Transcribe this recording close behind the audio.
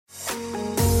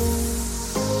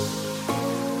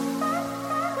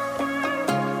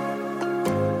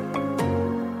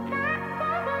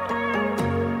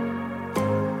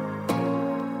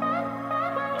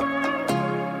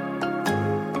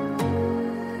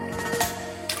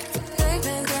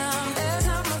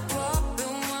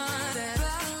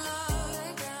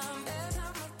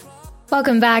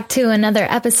Welcome back to another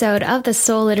episode of the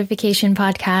Soulidification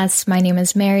Podcast. My name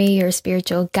is Mary, your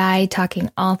spiritual guide, talking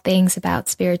all things about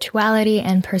spirituality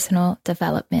and personal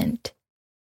development.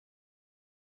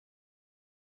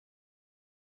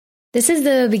 This is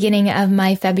the beginning of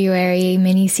my February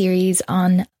mini-series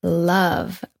on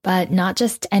love, but not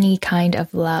just any kind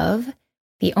of love,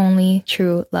 the only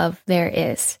true love there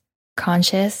is,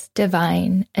 conscious,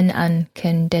 divine, and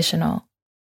unconditional.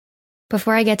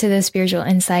 Before I get to the spiritual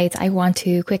insights, I want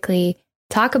to quickly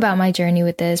talk about my journey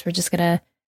with this. We're just going to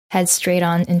head straight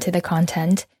on into the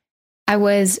content. I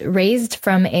was raised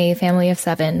from a family of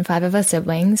 7, 5 of us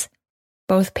siblings.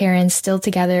 Both parents still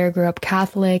together, grew up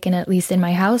Catholic, and at least in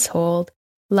my household,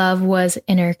 love was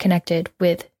interconnected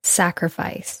with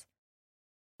sacrifice.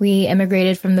 We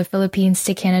immigrated from the Philippines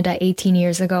to Canada 18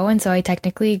 years ago, and so I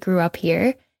technically grew up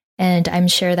here. And I'm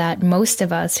sure that most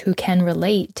of us who can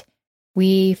relate,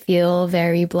 we feel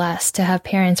very blessed to have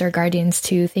parents or guardians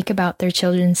to think about their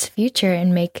children's future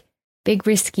and make big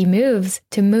risky moves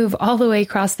to move all the way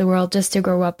across the world just to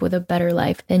grow up with a better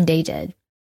life than they did.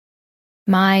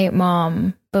 My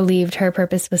mom believed her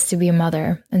purpose was to be a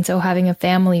mother, and so having a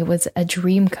family was a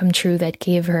dream come true that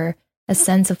gave her a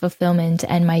sense of fulfillment.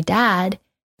 And my dad,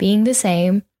 being the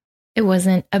same, it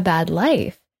wasn't a bad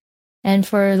life. And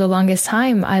for the longest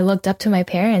time, I looked up to my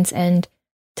parents and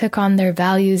took on their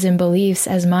values and beliefs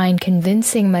as mine,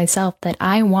 convincing myself that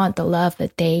I want the love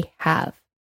that they have.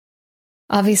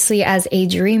 Obviously, as a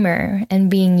dreamer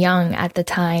and being young at the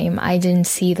time, I didn't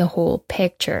see the whole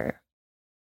picture.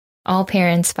 All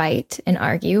parents fight and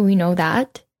argue, we know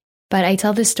that. But I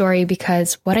tell this story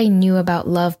because what I knew about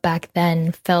love back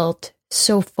then felt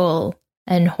so full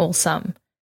and wholesome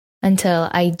until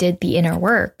I did the inner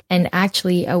work and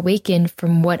actually awakened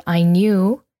from what I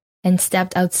knew and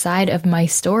stepped outside of my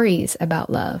stories about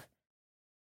love.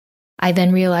 I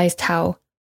then realized how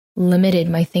limited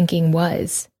my thinking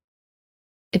was.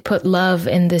 It put love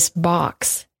in this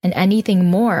box, and anything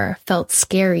more felt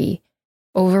scary,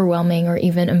 overwhelming, or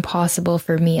even impossible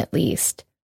for me at least.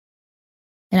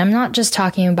 And I'm not just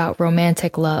talking about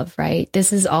romantic love, right?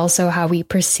 This is also how we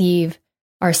perceive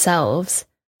ourselves,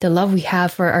 the love we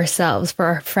have for ourselves, for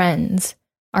our friends,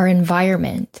 our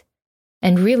environment,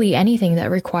 and really anything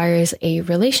that requires a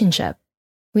relationship.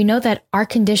 We know that our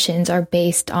conditions are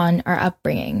based on our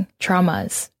upbringing,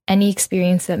 traumas. Any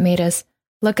experience that made us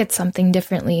look at something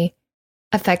differently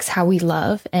affects how we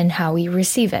love and how we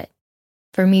receive it.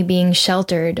 For me, being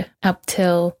sheltered up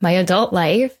till my adult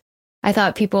life, I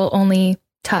thought people only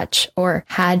touch or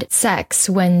had sex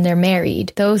when they're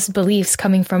married. Those beliefs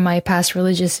coming from my past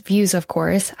religious views, of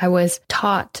course, I was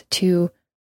taught to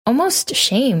almost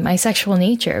shame my sexual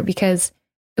nature because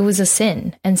it was a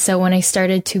sin. And so when I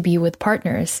started to be with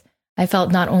partners, I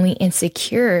felt not only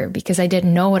insecure because I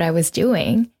didn't know what I was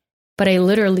doing, but I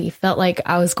literally felt like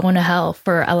I was going to hell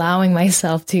for allowing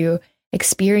myself to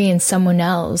experience someone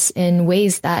else in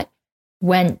ways that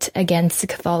went against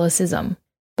Catholicism.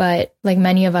 But like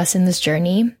many of us in this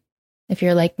journey, if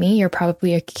you're like me, you're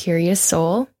probably a curious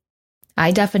soul.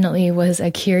 I definitely was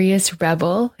a curious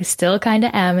rebel. I still kind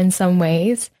of am in some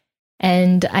ways.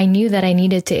 And I knew that I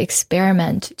needed to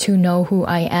experiment to know who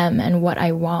I am and what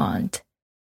I want.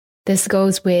 This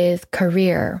goes with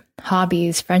career,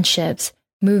 hobbies, friendships,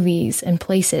 movies, and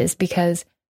places because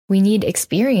we need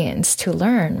experience to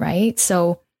learn, right?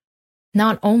 So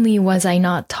not only was I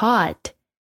not taught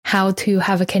how to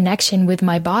have a connection with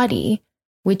my body,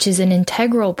 which is an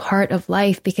integral part of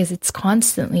life because it's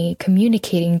constantly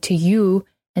communicating to you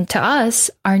and to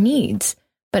us our needs.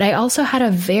 But I also had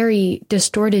a very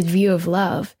distorted view of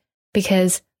love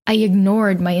because I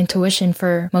ignored my intuition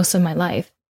for most of my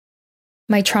life.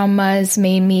 My traumas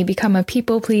made me become a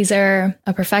people pleaser,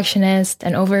 a perfectionist,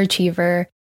 an overachiever,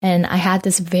 and I had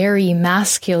this very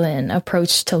masculine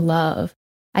approach to love.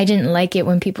 I didn't like it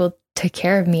when people took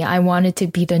care of me. I wanted to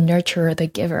be the nurturer, the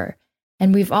giver.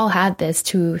 And we've all had this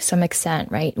to some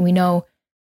extent, right? We know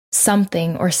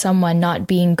something or someone not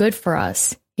being good for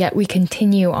us, yet we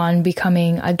continue on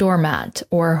becoming a doormat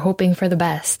or hoping for the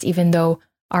best, even though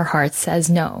our heart says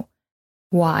no.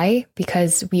 Why?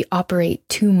 Because we operate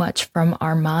too much from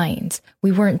our minds.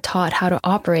 We weren't taught how to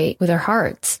operate with our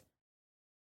hearts.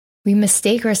 We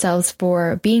mistake ourselves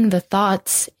for being the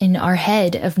thoughts in our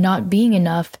head of not being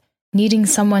enough, needing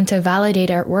someone to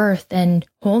validate our worth and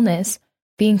wholeness,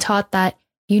 being taught that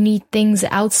you need things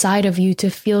outside of you to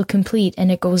feel complete,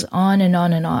 and it goes on and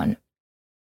on and on.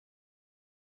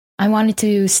 I wanted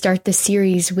to start the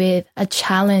series with a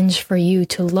challenge for you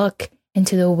to look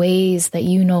into the ways that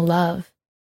you know love.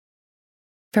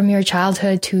 From your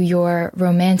childhood to your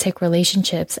romantic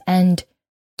relationships and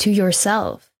to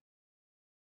yourself.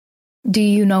 Do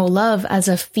you know love as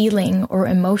a feeling or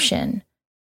emotion?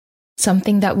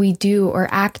 Something that we do or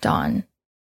act on?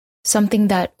 Something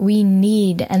that we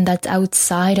need and that's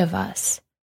outside of us?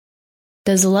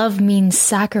 Does love mean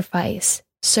sacrifice,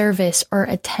 service, or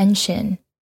attention?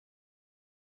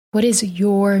 What is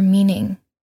your meaning?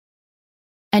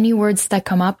 Any words that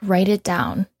come up, write it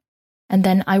down. And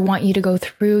then I want you to go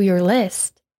through your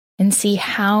list and see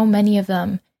how many of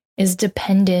them is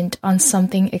dependent on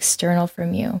something external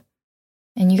from you.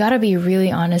 And you got to be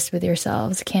really honest with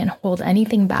yourselves. Can't hold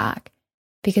anything back,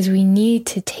 because we need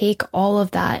to take all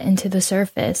of that into the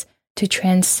surface to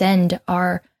transcend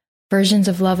our versions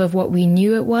of love of what we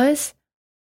knew it was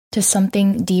to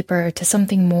something deeper, to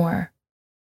something more.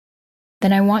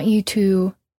 Then I want you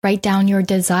to write down your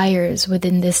desires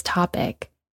within this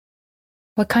topic.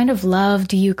 What kind of love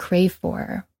do you crave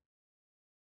for?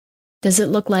 Does it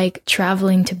look like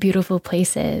traveling to beautiful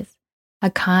places, a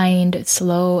kind,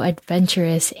 slow,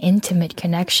 adventurous, intimate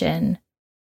connection?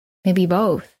 Maybe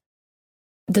both.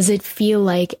 Does it feel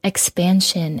like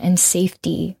expansion and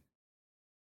safety?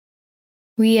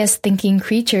 We as thinking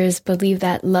creatures believe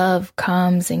that love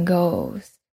comes and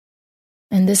goes.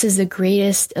 And this is the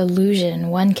greatest illusion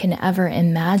one can ever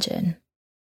imagine.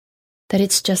 That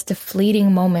it's just a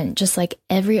fleeting moment, just like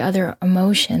every other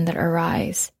emotion that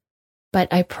arises.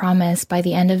 But I promise by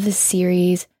the end of this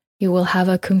series, you will have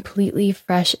a completely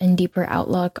fresh and deeper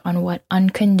outlook on what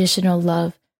unconditional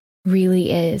love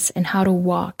really is and how to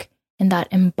walk in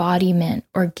that embodiment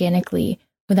organically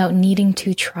without needing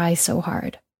to try so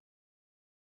hard.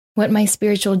 What my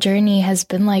spiritual journey has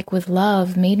been like with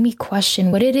love made me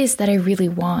question what it is that I really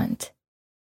want.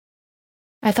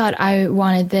 I thought I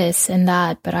wanted this and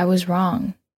that, but I was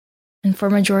wrong. And for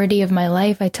a majority of my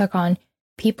life, I took on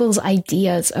people's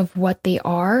ideas of what they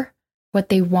are, what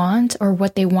they want, or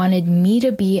what they wanted me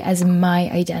to be as my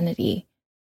identity,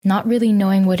 not really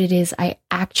knowing what it is I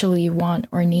actually want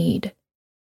or need.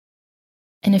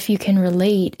 And if you can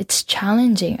relate, it's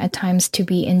challenging at times to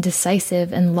be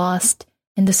indecisive and lost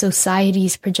in the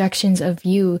society's projections of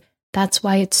you. That's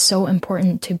why it's so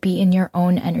important to be in your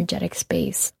own energetic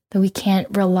space, that we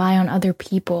can't rely on other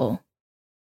people.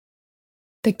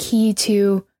 The key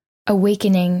to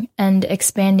awakening and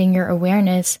expanding your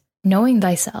awareness, knowing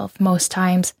thyself, most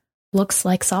times looks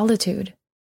like solitude.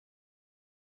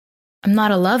 I'm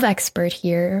not a love expert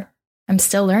here. I'm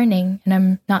still learning, and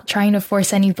I'm not trying to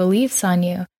force any beliefs on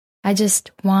you. I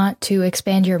just want to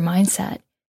expand your mindset,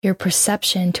 your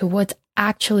perception to what's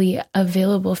actually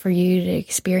available for you to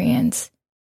experience.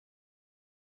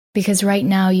 Because right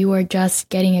now you are just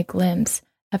getting a glimpse,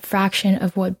 a fraction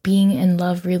of what being in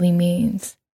love really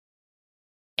means.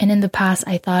 And in the past,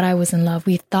 I thought I was in love.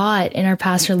 We thought in our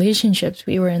past relationships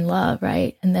we were in love,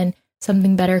 right? And then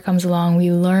something better comes along.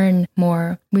 We learn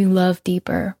more. We love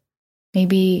deeper.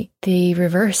 Maybe the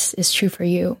reverse is true for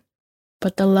you.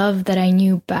 But the love that I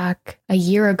knew back a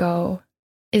year ago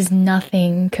is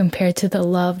nothing compared to the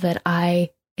love that I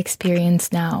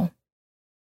experience now.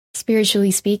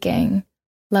 Spiritually speaking,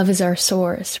 love is our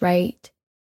source, right?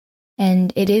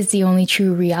 And it is the only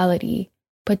true reality.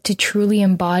 But to truly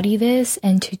embody this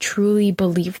and to truly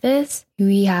believe this,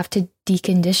 we have to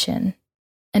decondition.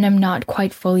 And I'm not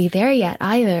quite fully there yet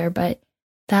either, but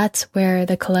that's where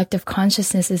the collective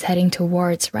consciousness is heading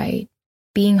towards, right?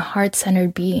 Being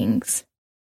heart-centered beings.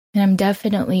 And I'm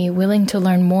definitely willing to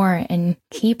learn more and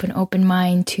keep an open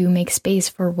mind to make space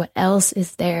for what else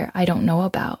is there I don't know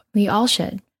about. We all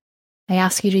should. I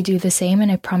ask you to do the same,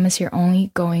 and I promise you're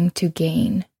only going to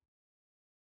gain.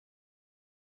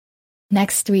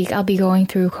 Next week, I'll be going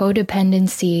through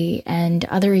codependency and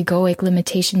other egoic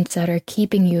limitations that are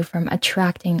keeping you from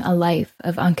attracting a life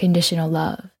of unconditional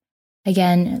love.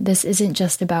 Again, this isn't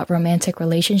just about romantic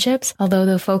relationships, although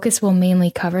the focus will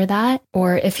mainly cover that.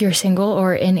 Or if you're single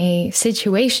or in a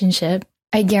situationship,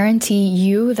 I guarantee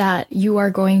you that you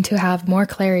are going to have more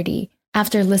clarity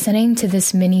after listening to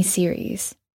this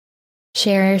mini-series.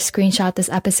 Share, screenshot this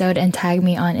episode, and tag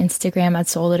me on Instagram at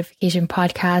Soulidification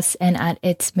Podcast and at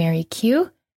It's Mary Q.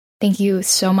 Thank you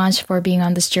so much for being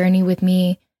on this journey with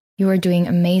me. You are doing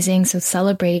amazing, so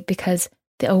celebrate, because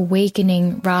the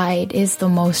awakening ride is the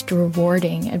most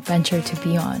rewarding adventure to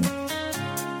be on.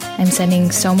 I'm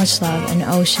sending so much love and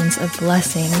oceans of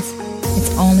blessings.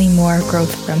 It's only more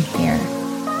growth from here.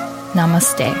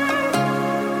 Namaste.